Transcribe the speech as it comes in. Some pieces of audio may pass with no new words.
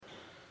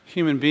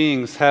Human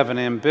beings have an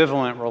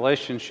ambivalent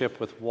relationship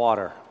with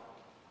water.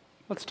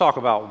 Let's talk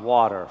about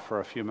water for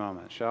a few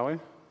moments, shall we?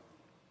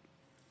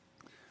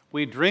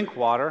 We drink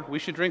water. We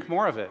should drink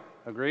more of it.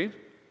 Agreed?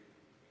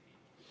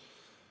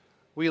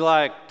 We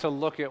like to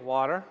look at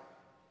water.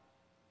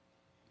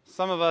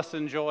 Some of us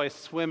enjoy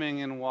swimming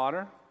in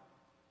water.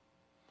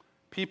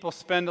 People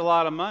spend a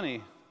lot of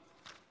money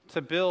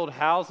to build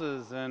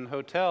houses and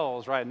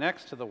hotels right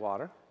next to the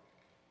water.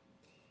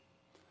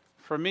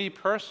 For me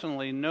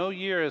personally, no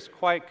year is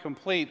quite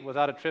complete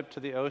without a trip to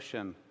the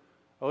ocean.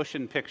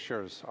 Ocean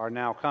pictures are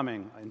now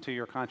coming into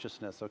your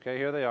consciousness, okay?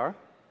 Here they are.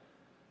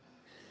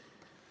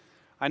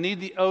 I need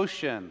the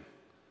ocean,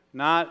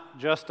 not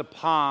just a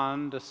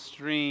pond, a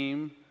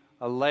stream,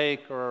 a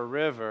lake, or a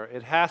river.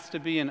 It has to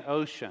be an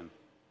ocean.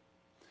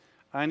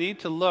 I need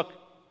to look,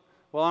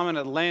 well, I'm an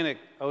Atlantic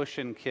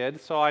Ocean kid,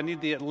 so I need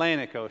the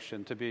Atlantic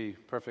Ocean to be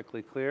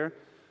perfectly clear.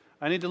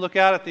 I need to look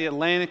out at the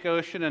Atlantic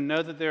Ocean and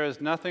know that there is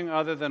nothing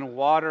other than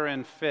water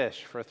and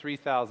fish for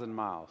 3,000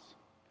 miles.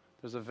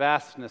 There's a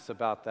vastness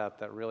about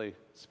that really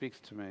speaks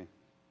to me.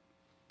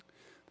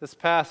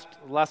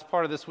 Last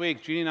part of this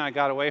week, Jeannie and I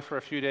got away for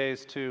a few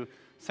days to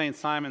St.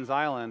 Simon's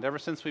Island. Ever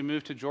since we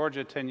moved to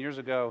Georgia 10 years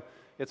ago,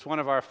 it's one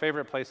of our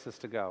favorite places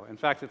to go. In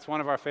fact, it's one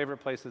of our favorite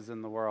places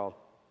in the world.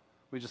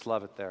 We just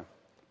love it there.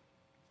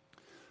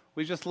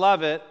 We just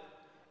love it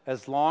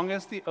as long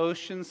as the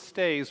ocean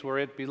stays where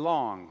it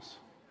belongs.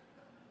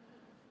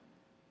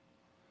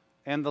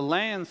 And the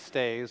land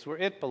stays where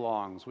it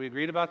belongs. We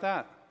agreed about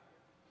that?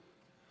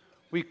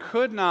 We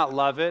could not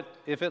love it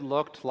if it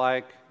looked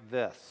like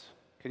this.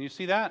 Can you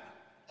see that?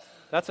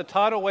 That's a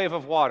tidal wave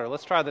of water.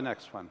 Let's try the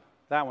next one.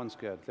 That one's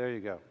good. There you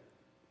go.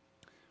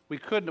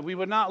 We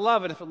would not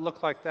love it if it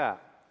looked like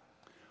that.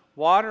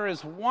 Water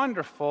is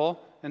wonderful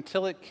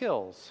until it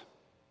kills.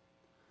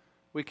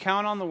 We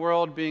count on the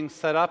world being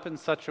set up in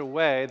such a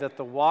way that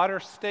the water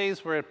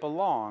stays where it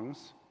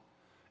belongs,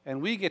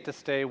 and we get to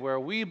stay where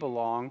we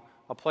belong,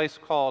 a place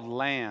called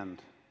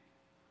land.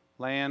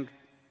 Land,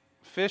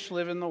 fish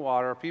live in the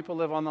water, people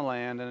live on the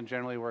land, and it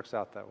generally works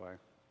out that way.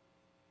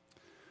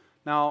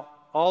 Now,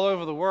 all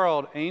over the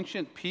world,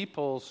 ancient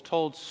peoples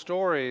told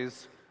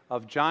stories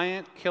of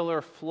giant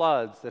killer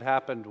floods that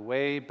happened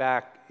way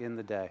back in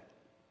the day.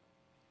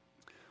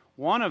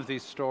 One of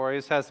these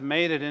stories has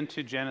made it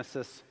into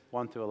Genesis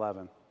 1 through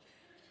 11.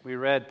 We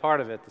read part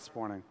of it this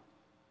morning.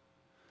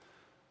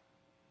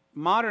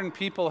 Modern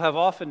people have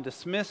often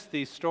dismissed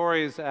these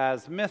stories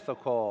as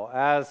mythical,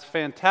 as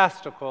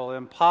fantastical,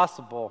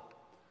 impossible.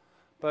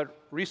 But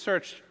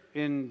research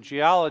in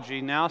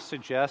geology now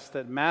suggests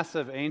that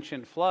massive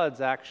ancient floods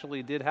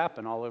actually did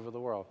happen all over the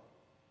world.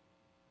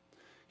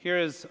 Here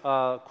is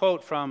a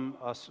quote from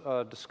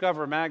a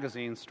Discover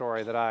magazine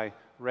story that I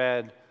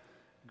read.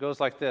 It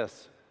goes like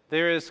this: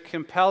 "There is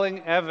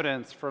compelling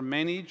evidence for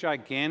many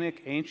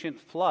gigantic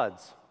ancient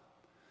floods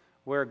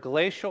where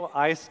glacial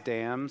ice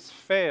dams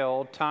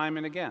failed time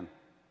and again.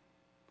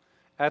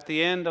 At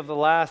the end of the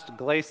last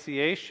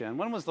glaciation,"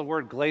 when was the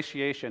word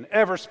glaciation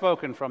ever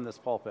spoken from this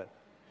pulpit?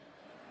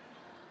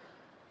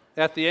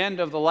 At the end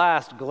of the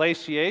last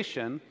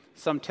glaciation,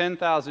 some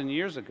 10,000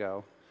 years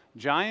ago,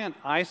 giant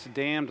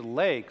ice-dammed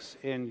lakes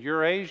in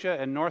Eurasia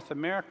and North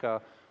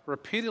America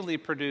repeatedly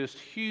produced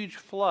huge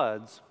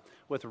floods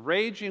with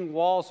raging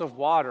walls of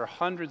water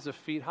hundreds of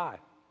feet high.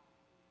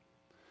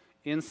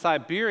 In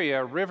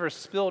Siberia, rivers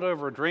spilled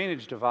over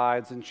drainage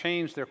divides and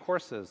changed their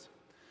courses.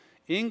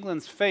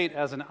 England's fate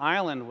as an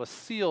island was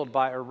sealed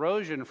by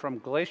erosion from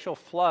glacial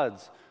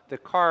floods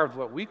that carved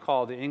what we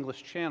call the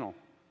English Channel.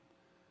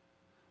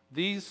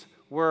 These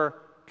were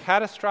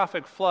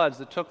catastrophic floods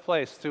that took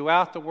place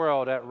throughout the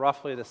world at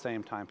roughly the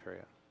same time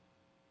period.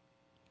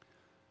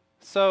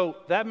 So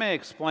that may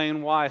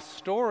explain why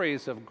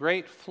stories of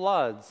great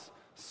floods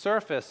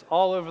surface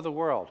all over the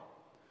world.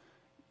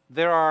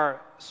 There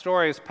are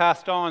stories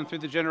passed on through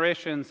the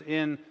generations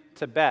in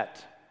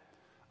Tibet,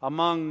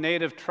 among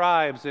native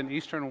tribes in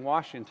eastern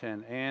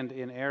Washington and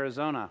in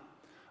Arizona,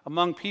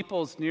 among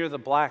peoples near the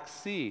Black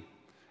Sea,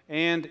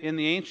 and in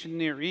the ancient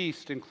Near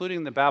East,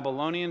 including the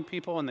Babylonian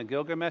people in the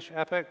Gilgamesh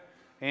epic,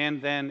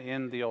 and then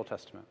in the Old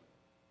Testament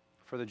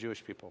for the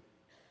Jewish people.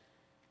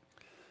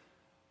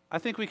 I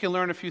think we can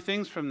learn a few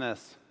things from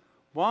this.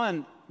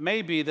 One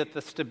may be that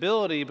the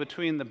stability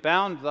between the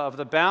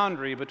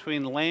boundary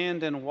between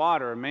land and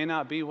water may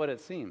not be what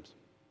it seems.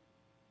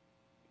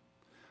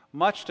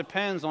 Much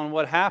depends on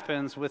what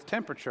happens with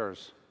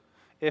temperatures.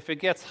 If it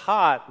gets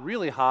hot,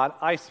 really hot,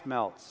 ice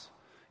melts.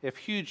 If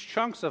huge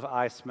chunks of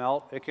ice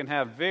melt, it can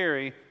have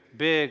very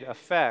big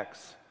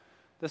effects.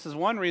 This is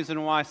one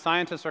reason why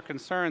scientists are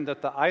concerned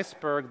that the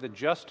iceberg that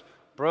just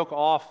broke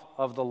off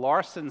of the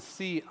Larsen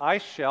C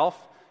ice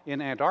shelf in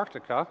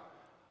Antarctica,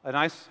 an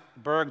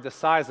iceberg the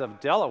size of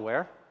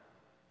Delaware,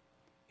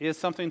 is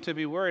something to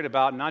be worried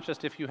about, not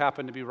just if you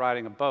happen to be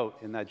riding a boat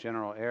in that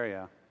general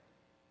area.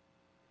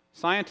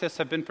 Scientists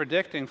have been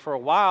predicting for a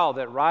while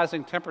that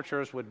rising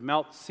temperatures would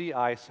melt sea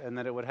ice and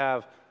that it would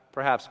have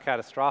perhaps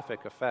catastrophic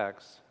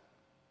effects.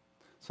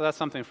 So that's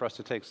something for us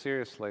to take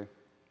seriously.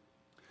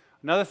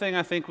 Another thing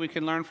I think we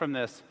can learn from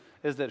this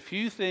is that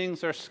few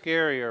things are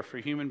scarier for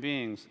human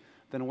beings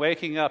than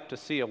waking up to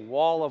see a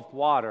wall of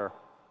water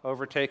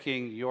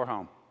overtaking your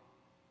home,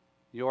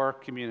 your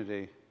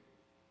community,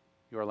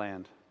 your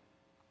land.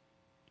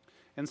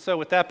 And so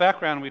with that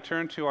background, we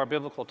turn to our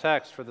biblical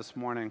text for this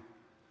morning.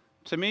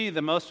 To me,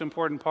 the most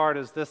important part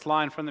is this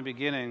line from the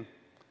beginning.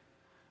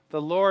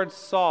 The Lord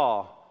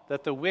saw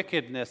that the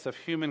wickedness of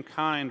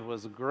humankind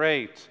was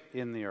great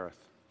in the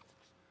earth.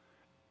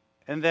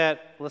 And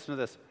that, listen to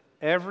this,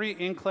 every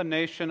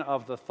inclination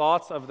of the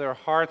thoughts of their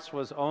hearts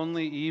was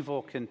only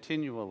evil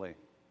continually.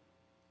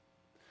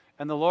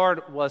 And the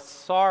Lord was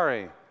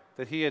sorry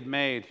that he had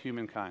made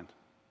humankind.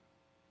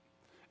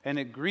 And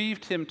it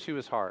grieved him to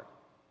his heart.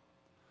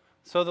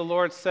 So the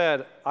Lord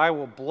said, I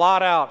will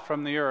blot out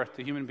from the earth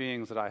the human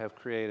beings that I have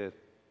created.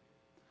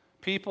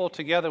 People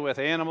together with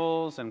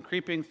animals and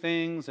creeping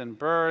things and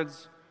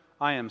birds,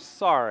 I am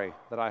sorry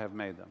that I have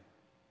made them.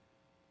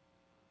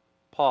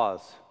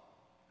 Pause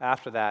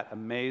after that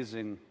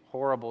amazing,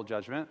 horrible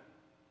judgment.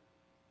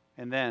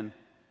 And then,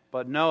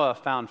 but Noah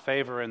found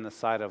favor in the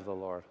sight of the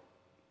Lord.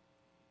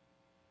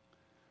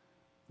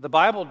 The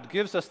Bible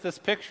gives us this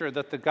picture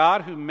that the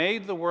God who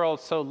made the world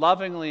so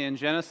lovingly in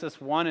Genesis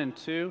 1 and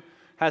 2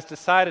 has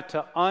decided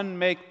to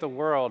unmake the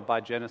world by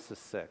Genesis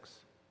 6.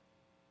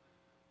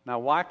 Now,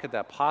 why could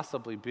that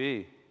possibly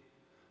be?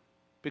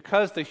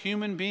 Because the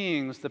human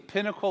beings, the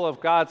pinnacle of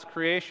God's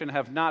creation,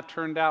 have not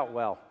turned out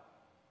well.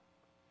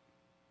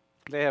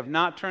 They have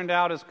not turned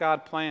out as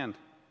God planned.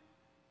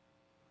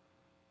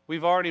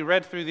 We've already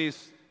read through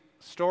these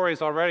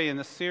stories already in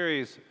this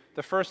series.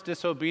 The first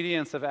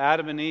disobedience of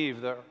Adam and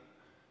Eve,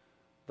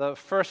 the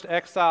first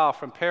exile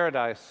from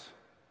paradise,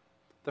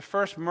 the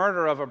first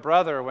murder of a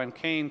brother when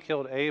Cain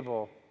killed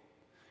Abel.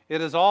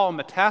 It is all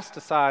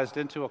metastasized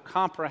into a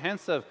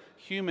comprehensive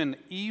human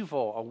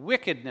evil, a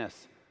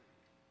wickedness.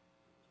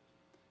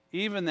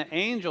 Even the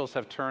angels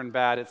have turned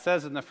bad. It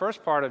says in the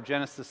first part of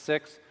Genesis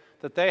 6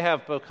 that they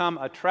have become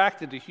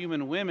attracted to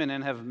human women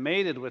and have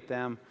mated with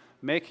them,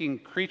 making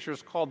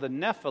creatures called the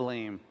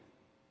Nephilim,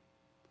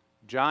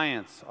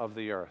 giants of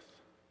the earth.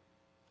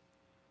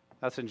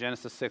 That's in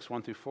Genesis 6,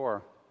 1 through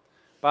 4.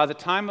 By the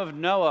time of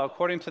Noah,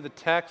 according to the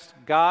text,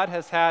 God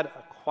has had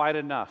quite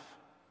enough.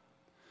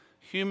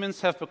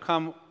 Humans have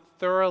become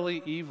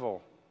thoroughly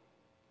evil.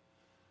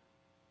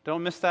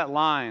 Don't miss that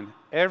line.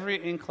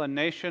 Every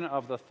inclination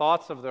of the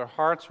thoughts of their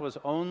hearts was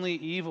only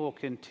evil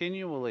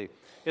continually.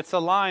 It's a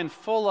line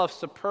full of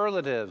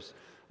superlatives,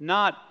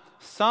 not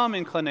some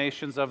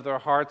inclinations of their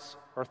hearts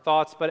or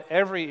thoughts, but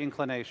every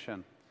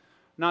inclination.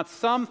 Not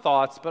some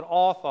thoughts, but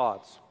all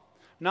thoughts.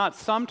 Not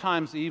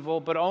sometimes evil,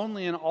 but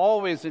only and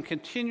always and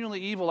continually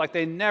evil, like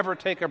they never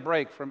take a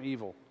break from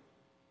evil.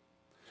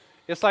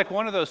 It's like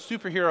one of those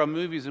superhero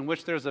movies in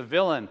which there's a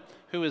villain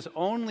who is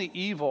only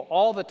evil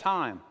all the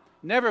time,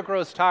 never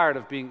grows tired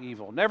of being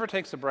evil, never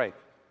takes a break.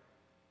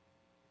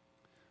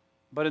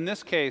 But in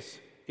this case,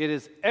 it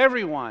is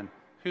everyone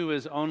who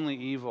is only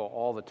evil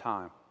all the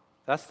time.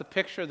 That's the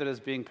picture that is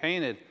being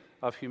painted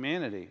of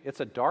humanity. It's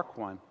a dark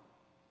one.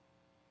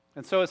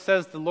 And so it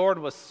says the Lord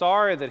was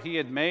sorry that he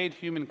had made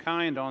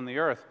humankind on the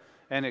earth,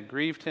 and it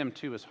grieved him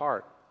to his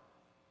heart.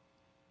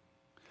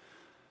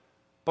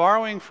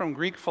 Borrowing from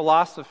Greek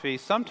philosophy,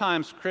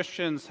 sometimes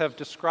Christians have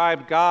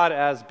described God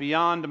as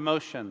beyond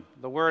emotion.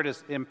 The word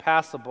is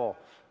impassible.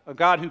 A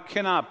God who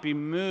cannot be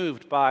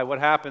moved by what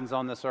happens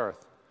on this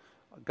earth.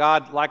 A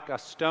God like a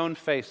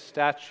stone-faced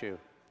statue.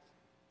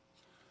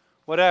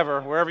 Whatever,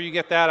 wherever you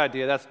get that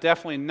idea, that's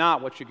definitely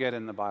not what you get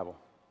in the Bible.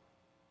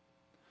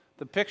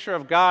 The picture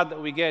of God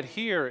that we get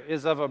here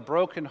is of a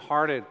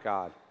broken-hearted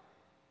God.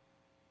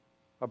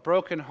 A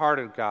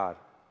broken-hearted God.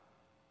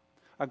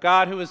 A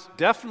God who is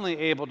definitely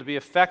able to be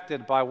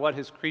affected by what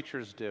his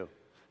creatures do.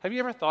 Have you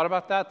ever thought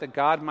about that? That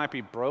God might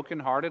be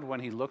broken-hearted when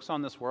he looks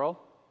on this world?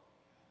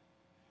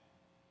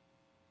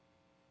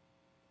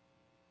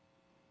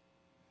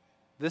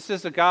 This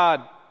is a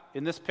God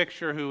in this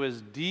picture who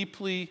is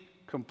deeply,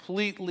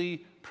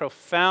 completely,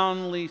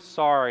 profoundly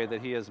sorry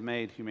that he has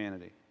made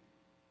humanity.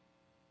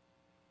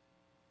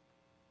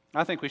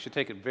 I think we should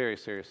take it very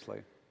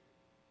seriously.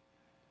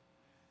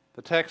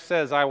 The text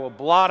says, I will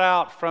blot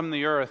out from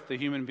the earth the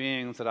human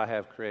beings that I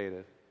have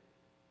created.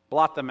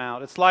 Blot them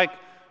out. It's like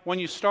when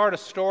you start a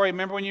story.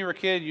 Remember when you were a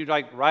kid, you'd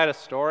write a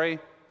story,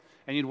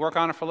 and you'd work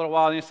on it for a little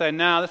while, and you'd say,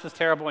 no, this is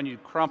terrible, and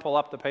you'd crumple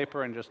up the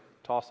paper and just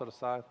toss it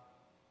aside.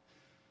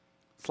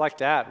 It's like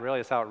that,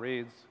 really, is how it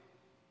reads.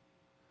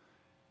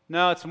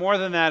 No, it's more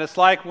than that. It's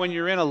like when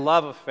you're in a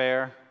love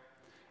affair,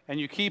 and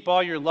you keep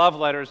all your love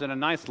letters in a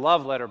nice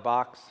love letter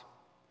box,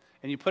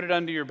 and you put it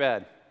under your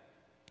bed.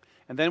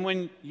 And then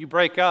when you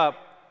break up,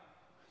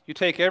 you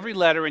take every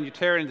letter and you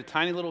tear it into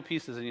tiny little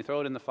pieces and you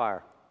throw it in the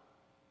fire.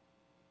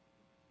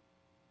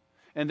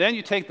 And then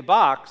you take the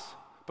box,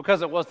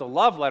 because it was the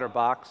love letter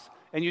box,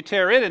 and you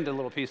tear it into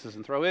little pieces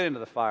and throw it into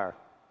the fire.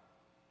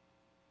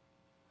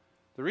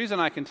 The reason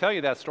I can tell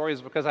you that story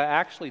is because I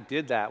actually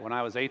did that when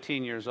I was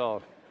 18 years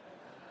old.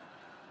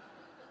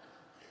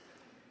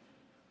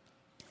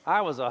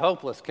 I was a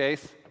hopeless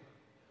case.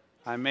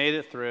 I made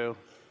it through,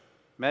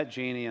 met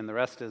Jeannie, and the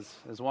rest is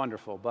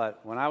wonderful. But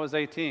when I was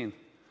 18,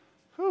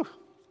 whew.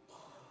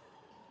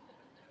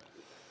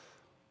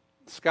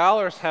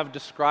 Scholars have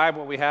described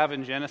what we have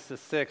in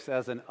Genesis 6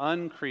 as an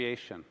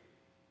uncreation.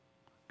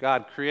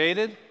 God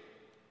created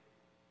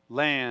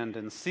land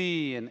and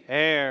sea and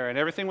air, and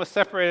everything was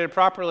separated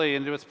properly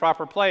into its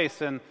proper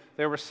place, and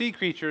there were sea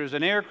creatures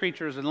and air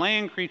creatures and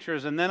land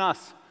creatures, and then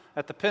us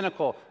at the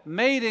pinnacle,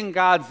 made in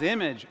God's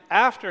image,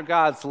 after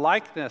God's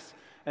likeness,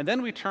 and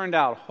then we turned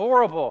out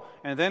horrible,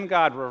 and then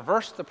God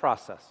reversed the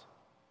process,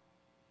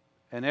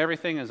 and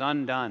everything is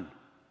undone.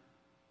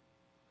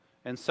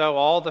 And so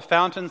all the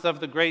fountains of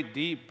the great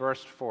deep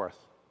burst forth,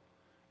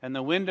 and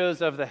the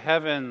windows of the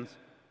heavens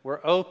were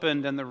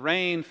opened, and the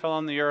rain fell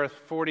on the earth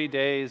 40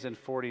 days and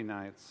 40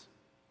 nights.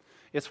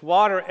 It's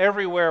water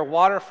everywhere,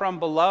 water from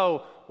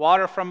below,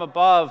 water from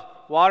above,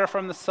 water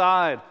from the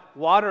side,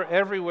 water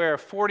everywhere,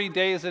 40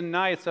 days and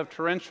nights of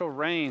torrential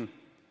rain.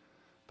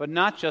 But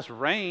not just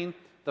rain,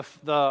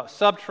 the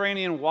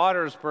subterranean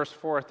waters burst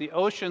forth, the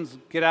oceans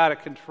get out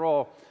of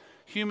control.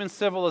 Human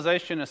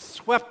civilization is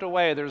swept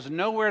away. There's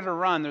nowhere to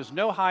run. There's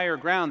no higher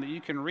ground that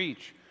you can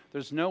reach.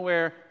 There's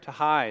nowhere to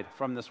hide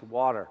from this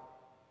water.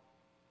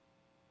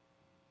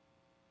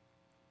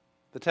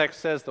 The text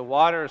says, the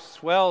waters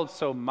swelled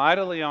so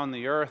mightily on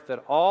the earth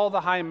that all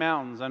the high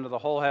mountains under the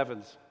whole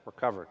heavens were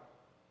covered.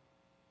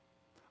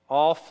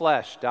 All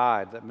flesh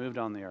died that moved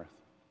on the earth.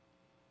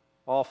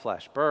 All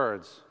flesh,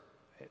 birds,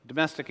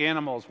 domestic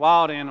animals,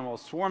 wild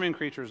animals, swarming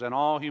creatures, and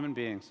all human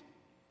beings.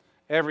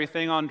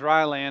 Everything on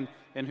dry land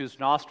in whose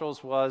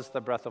nostrils was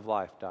the breath of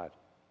life died.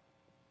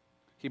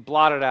 He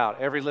blotted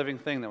out every living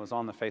thing that was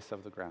on the face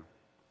of the ground.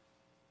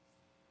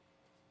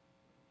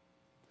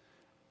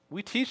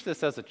 We teach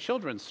this as a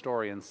children's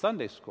story in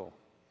Sunday school.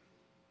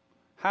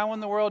 How in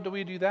the world do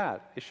we do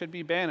that? It should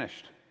be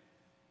banished,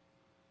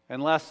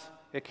 unless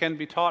it can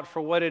be taught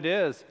for what it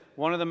is,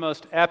 one of the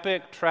most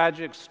epic,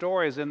 tragic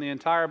stories in the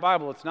entire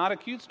Bible. It's not a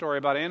cute story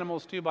about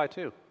animals 2 by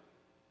 2.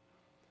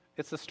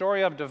 It's the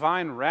story of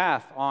divine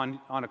wrath on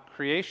a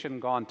creation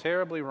gone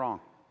terribly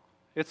wrong.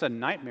 It's a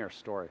nightmare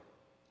story,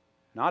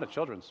 not a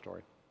children's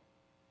story.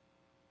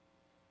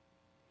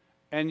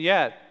 And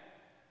yet,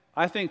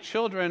 I think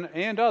children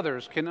and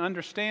others can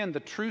understand the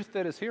truth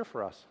that is here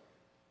for us.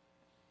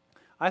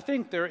 I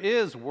think there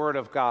is Word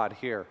of God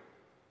here,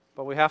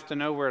 but we have to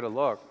know where to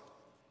look.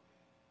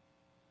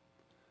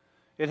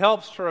 It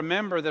helps to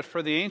remember that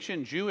for the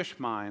ancient Jewish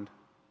mind,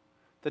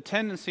 the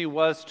tendency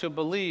was to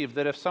believe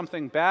that if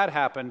something bad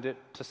happened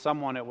to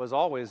someone, it was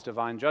always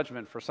divine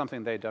judgment for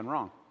something they'd done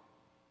wrong.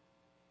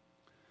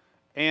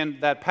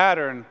 And that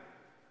pattern,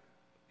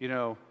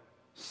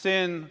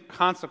 sin,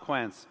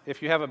 consequence,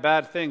 if you have a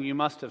bad thing, you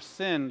must have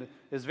sinned,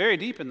 is very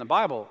deep in the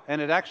Bible,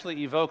 and it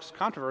actually evokes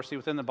controversy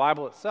within the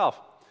Bible itself.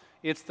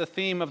 It's the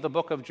theme of the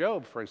book of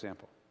Job, for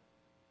example.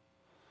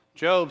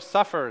 Job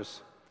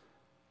suffers,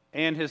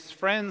 and his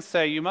friends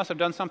say, you must have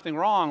done something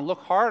wrong,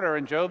 look harder,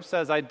 and Job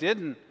says, I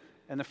didn't.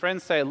 And the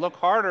friends say, look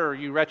harder,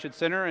 you wretched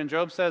sinner, and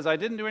Job says, I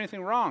didn't do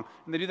anything wrong.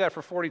 And they do that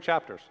for 40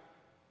 chapters.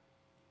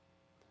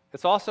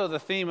 It's also the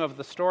theme of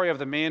the story of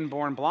the man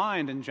born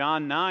blind in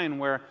John 9,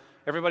 where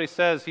everybody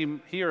says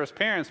he or his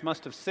parents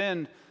must have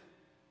sinned,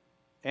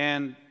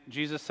 and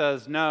Jesus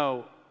says,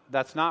 no,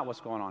 that's not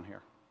what's going on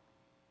here.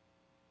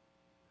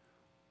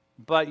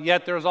 But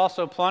yet there's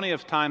also plenty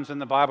of times in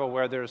the Bible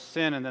where there's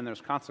sin and then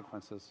there's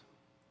consequences.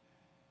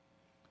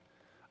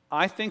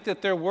 I think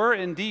that there were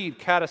indeed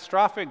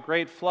catastrophic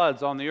great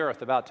floods on the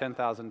earth about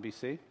 10,000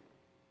 BC,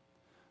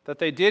 that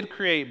they did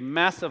create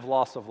massive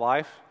loss of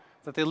life,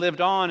 that they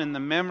lived on in the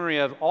memory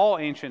of all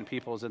ancient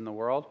peoples in the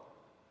world,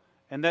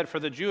 and that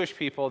for the Jewish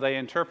people, they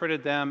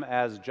interpreted them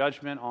as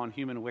judgment on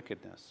human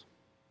wickedness.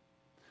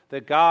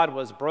 That God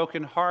was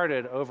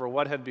brokenhearted over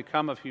what had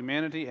become of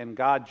humanity, and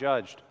God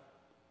judged.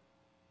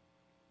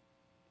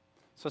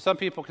 So some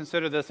people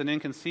consider this an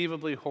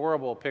inconceivably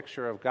horrible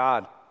picture of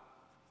God.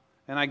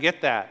 And I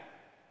get that.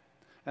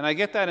 And I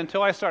get that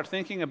until I start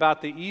thinking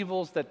about the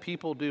evils that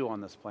people do on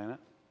this planet.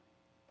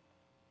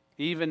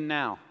 Even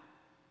now.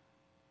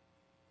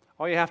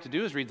 All you have to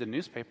do is read the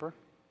newspaper.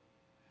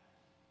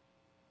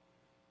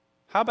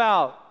 How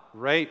about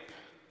rape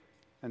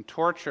and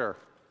torture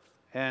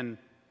and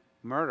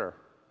murder?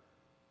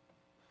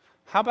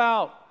 How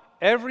about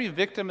every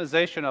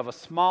victimization of a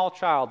small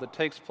child that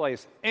takes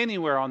place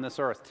anywhere on this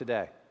earth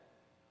today?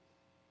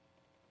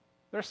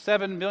 There's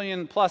 7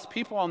 billion plus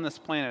people on this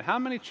planet. How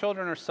many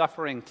children are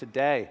suffering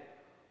today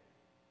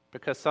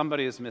because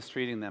somebody is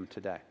mistreating them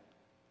today?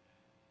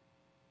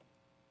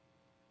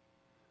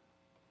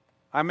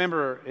 I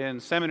remember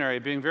in seminary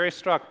being very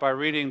struck by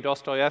reading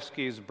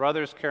Dostoevsky's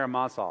Brothers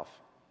Karamazov.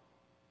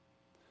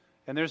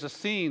 And there's a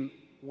scene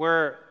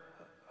where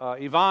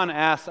Ivan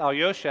asks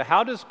Alyosha,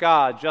 how does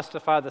God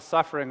justify the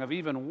suffering of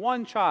even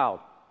one child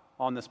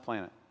on this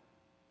planet?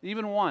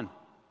 Even one.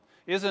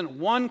 Isn't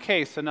one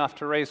case enough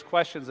to raise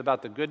questions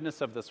about the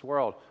goodness of this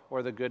world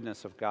or the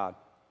goodness of God?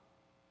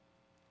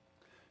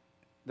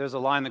 There's a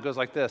line that goes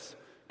like this: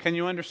 can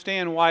you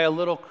understand why a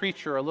little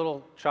creature, a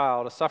little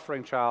child, a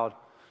suffering child,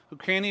 who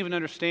can't even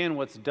understand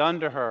what's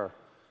done to her,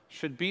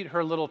 should beat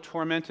her little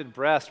tormented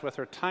breast with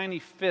her tiny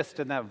fist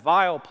in that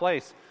vile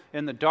place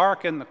in the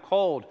dark and the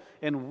cold,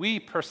 and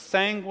weep her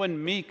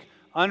sanguine, meek,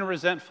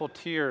 unresentful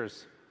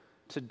tears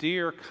to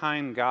dear,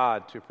 kind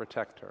God to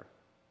protect her.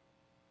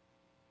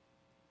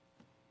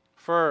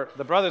 For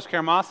the brothers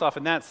Karamazov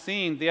in that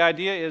scene, the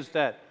idea is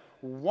that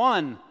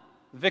one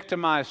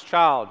victimized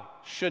child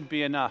should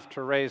be enough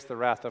to raise the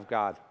wrath of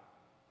God.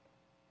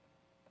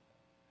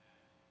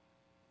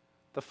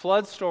 The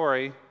flood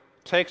story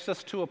takes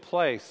us to a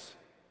place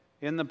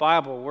in the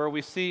Bible where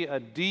we see a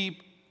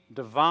deep,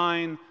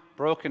 divine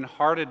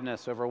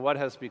brokenheartedness over what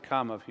has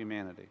become of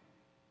humanity.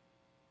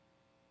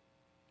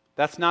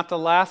 That's not the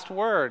last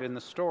word in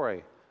the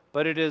story,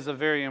 but it is a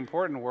very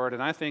important word,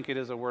 and I think it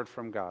is a word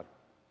from God.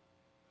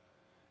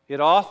 It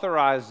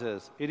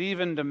authorizes, it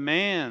even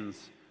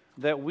demands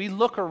that we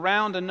look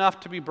around enough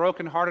to be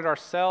brokenhearted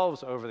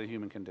ourselves over the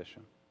human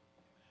condition.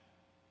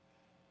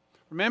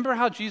 Remember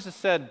how Jesus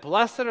said,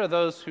 "Blessed are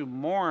those who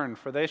mourn,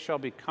 for they shall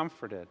be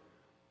comforted."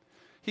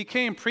 He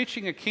came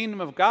preaching a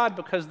kingdom of God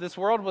because this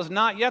world was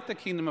not yet the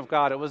kingdom of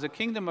God. It was a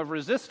kingdom of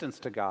resistance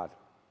to God.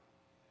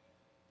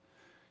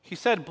 He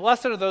said,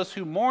 "Blessed are those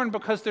who mourn,"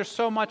 because there's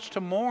so much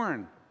to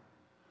mourn.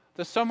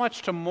 There's so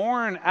much to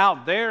mourn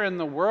out there in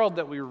the world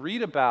that we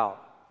read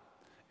about.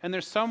 And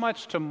there's so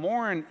much to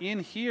mourn in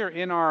here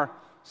in our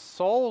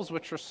souls,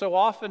 which are so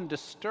often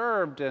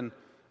disturbed and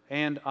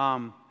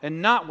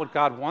not what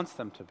God wants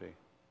them to be.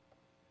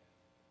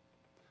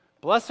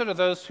 Blessed are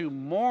those who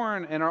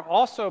mourn and are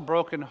also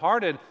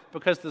brokenhearted,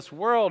 because this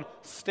world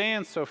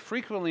stands so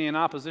frequently in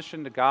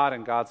opposition to God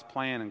and God's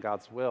plan and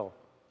God's will.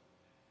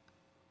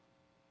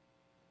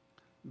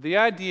 The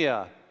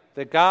idea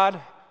that God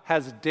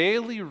has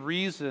daily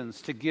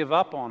reasons to give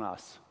up on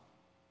us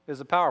is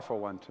a powerful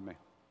one to me.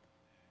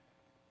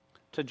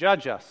 To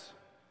judge us,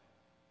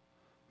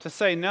 to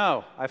say,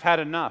 "No, I've had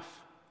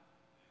enough,"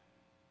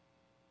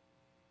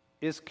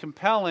 is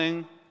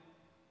compelling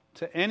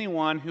to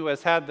anyone who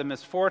has had the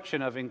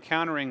misfortune of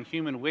encountering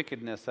human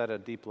wickedness at a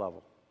deep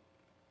level.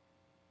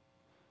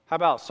 How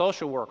about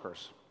social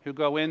workers who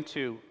go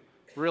into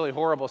really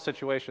horrible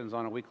situations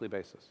on a weekly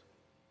basis?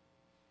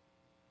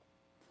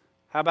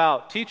 How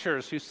about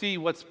teachers who see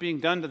what's being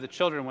done to the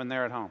children when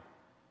they're at home?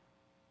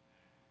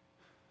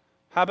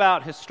 How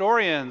about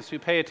historians who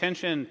pay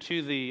attention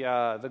to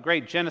the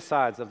great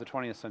genocides of the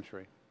 20th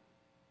century?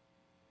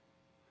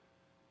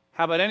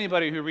 How about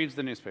anybody who reads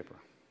the newspaper?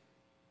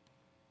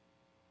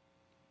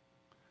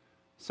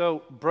 So,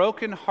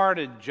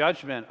 broken-hearted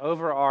judgment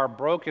over our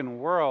broken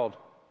world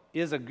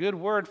is a good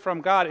word from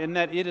God in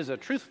that it is a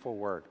truthful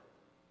word.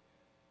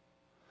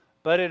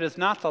 But it is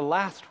not the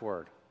last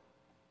word.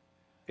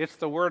 It's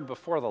the word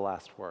before the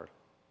last word.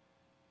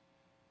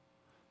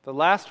 The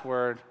last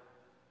word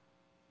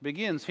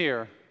begins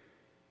here,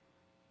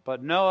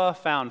 "But Noah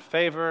found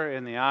favor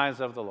in the eyes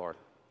of the Lord."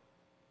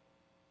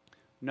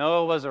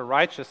 Noah was a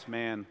righteous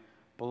man,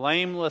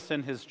 blameless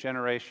in his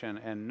generation,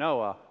 and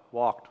Noah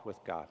walked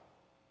with God.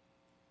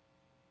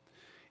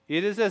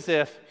 It is as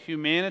if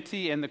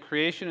humanity and the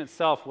creation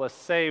itself was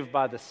saved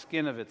by the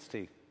skin of its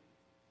teeth.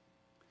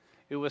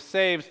 It was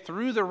saved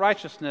through the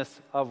righteousness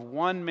of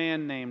one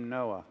man named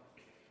Noah.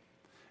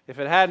 If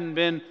it hadn't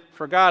been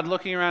for God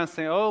looking around and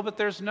saying, "Oh, but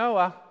there's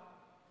Noah,"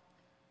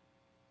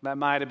 that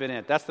might have been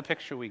it. That's the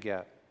picture we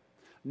get.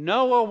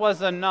 Noah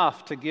was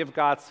enough to give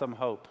God some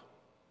hope.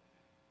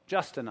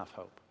 Just enough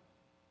hope.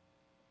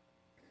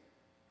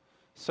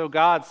 So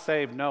God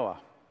saved Noah.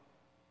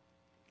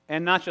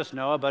 And not just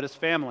Noah, but his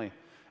family.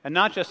 And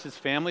not just his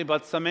family,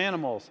 but some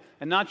animals.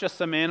 And not just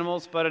some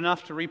animals, but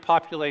enough to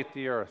repopulate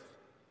the earth.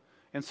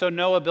 And so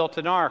Noah built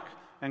an ark,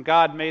 and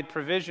God made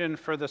provision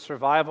for the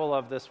survival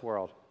of this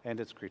world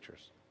and its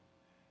creatures.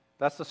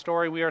 That's the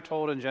story we are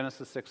told in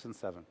Genesis 6 and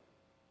 7.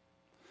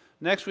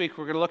 Next week,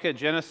 we're going to look at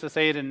Genesis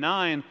 8 and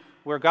 9,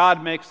 where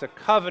God makes a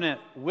covenant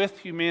with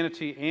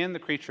humanity and the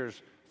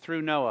creatures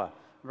through Noah.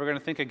 We're going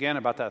to think again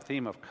about that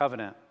theme of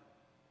covenant.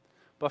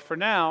 But for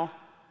now,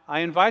 I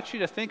invite you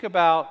to think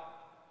about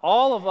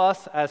all of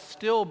us as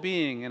still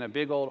being in a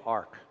big old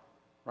ark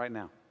right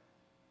now.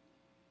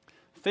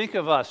 Think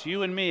of us,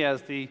 you and me,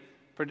 as the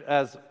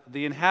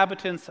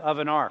inhabitants of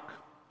an ark.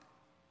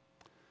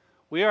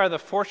 We are the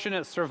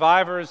fortunate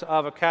survivors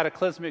of a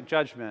cataclysmic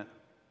judgment.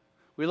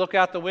 We look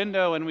out the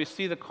window and we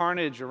see the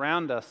carnage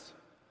around us,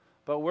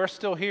 but we're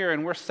still here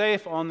and we're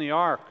safe on the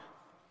ark.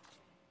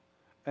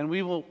 And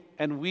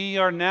we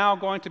are now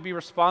going to be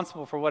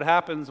responsible for what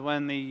happens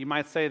when you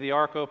might say, the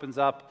ark opens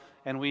up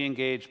and we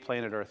engage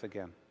planet Earth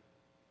again.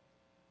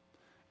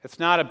 It's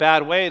not a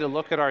bad way to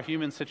look at our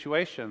human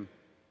situation.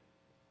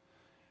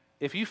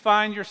 If we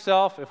find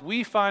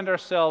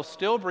ourselves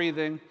still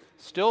breathing,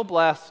 still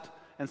blessed,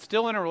 and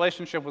still in a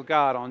relationship with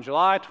God on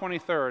July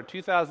 23rd,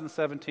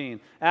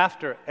 2017,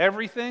 after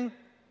everything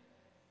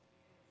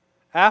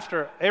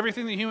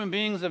that human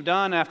beings have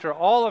done, after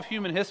all of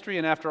human history,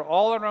 and after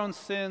all our own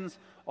sins,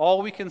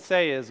 all we can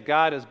say is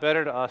God is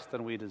better to us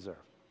than we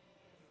deserve.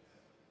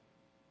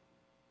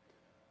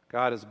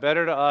 God is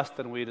better to us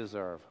than we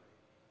deserve.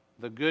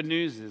 The good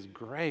news is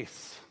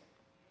grace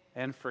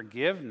and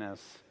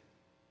forgiveness.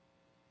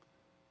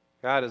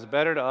 God is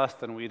better to us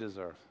than we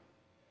deserve.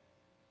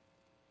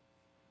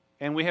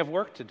 And we have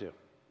work to do.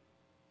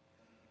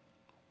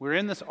 We're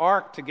in this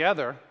ark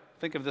together.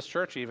 Think of this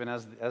church even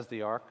as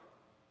the ark.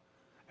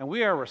 And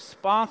we are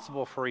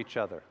responsible for each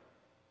other.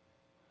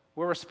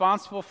 We're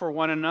responsible for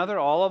one another,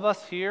 all of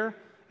us here.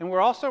 And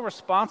we're also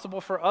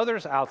responsible for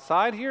others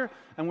outside here.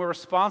 And we're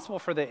responsible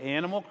for the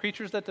animal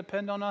creatures that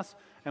depend on us.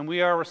 And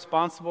we are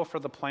responsible for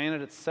the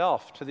planet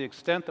itself to the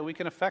extent that we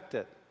can affect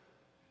it.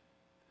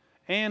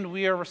 And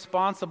we are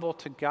responsible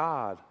to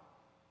God.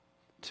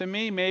 To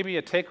me, maybe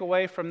a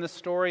takeaway from this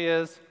story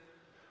is,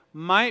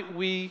 might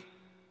we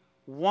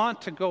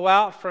want to go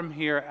out from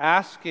here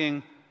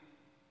asking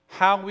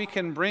how we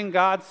can bring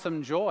God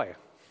some joy,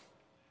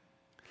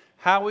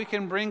 how we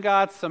can bring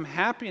God some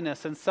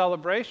happiness and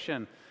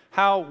celebration,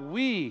 how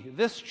we,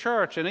 this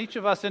church, and each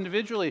of us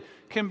individually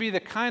can be the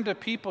kind of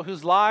people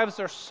whose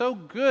lives are so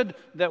good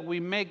that we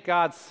make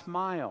God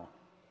smile.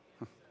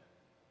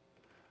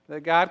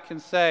 That God can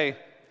say,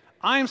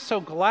 I'm so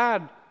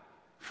glad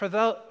for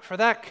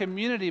that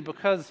community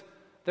because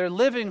they're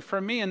living for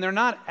me and they're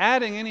not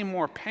adding any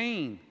more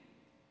pain.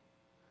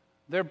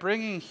 They're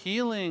bringing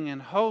healing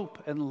and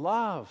hope and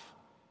love.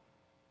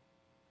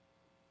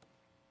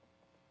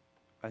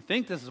 I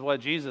think this is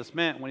what Jesus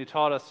meant when he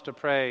taught us to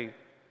pray,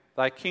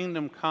 Thy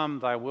kingdom come,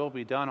 Thy will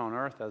be done on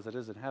earth as it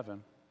is in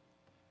heaven.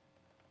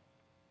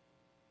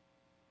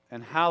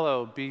 And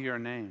hallowed be your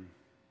name.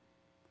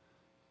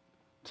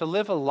 To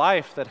live a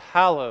life that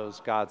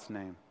hallows God's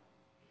name.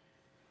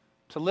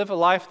 To live a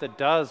life that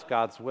does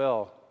God's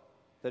will,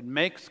 that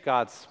makes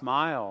God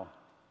smile.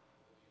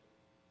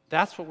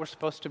 That's what we're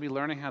supposed to be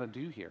learning how to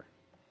do here.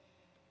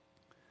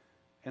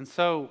 And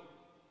so,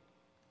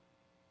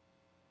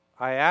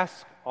 I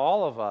ask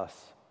all of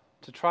us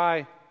to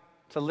try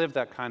to live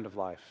that kind of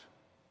life.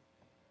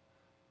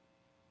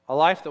 A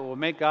life that will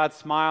make God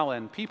smile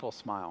and people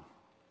smile.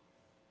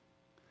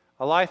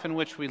 A life in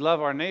which we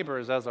love our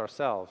neighbors as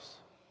ourselves.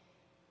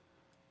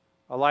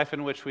 A life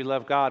in which we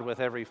love God with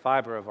every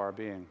fiber of our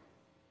being.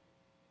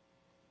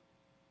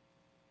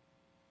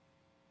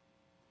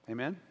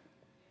 Amen?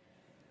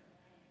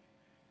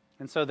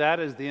 And so that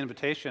is the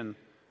invitation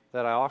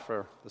that I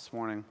offer this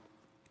morning.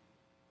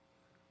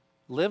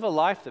 Live a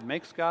life that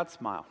makes God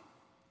smile.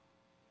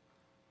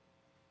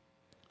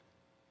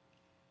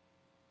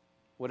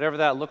 Whatever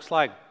that looks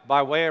like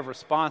by way of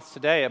response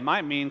today, it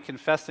might mean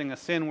confessing a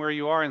sin where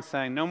you are and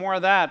saying, no more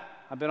of that,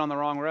 I've been on the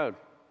wrong road.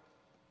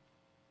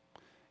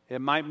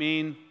 It might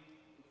mean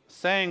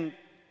saying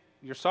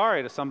you're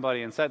sorry to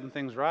somebody and setting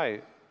things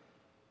right.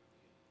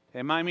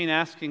 It might mean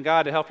asking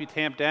God to help you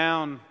tamp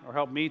down or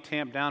help me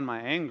tamp down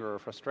my anger or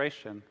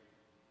frustration.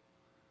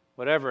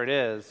 Whatever it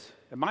is.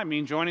 It might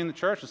mean joining the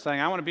church and saying,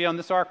 I want to be on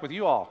this ark with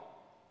you all.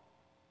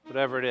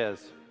 Whatever it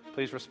is.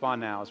 Please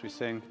respond now as we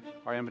sing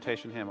our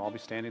invitation hymn. I'll be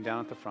standing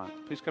down at the front.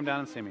 Please come down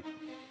and see me.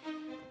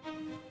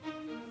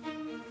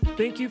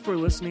 Thank you for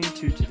listening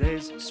to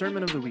today's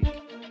Sermon of the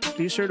Week.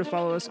 Be sure to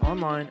follow us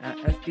online at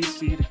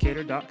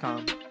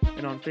fbcdecatur.com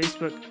and on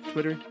Facebook,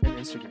 Twitter, and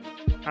Instagram.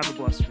 Have a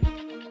blessed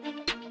week.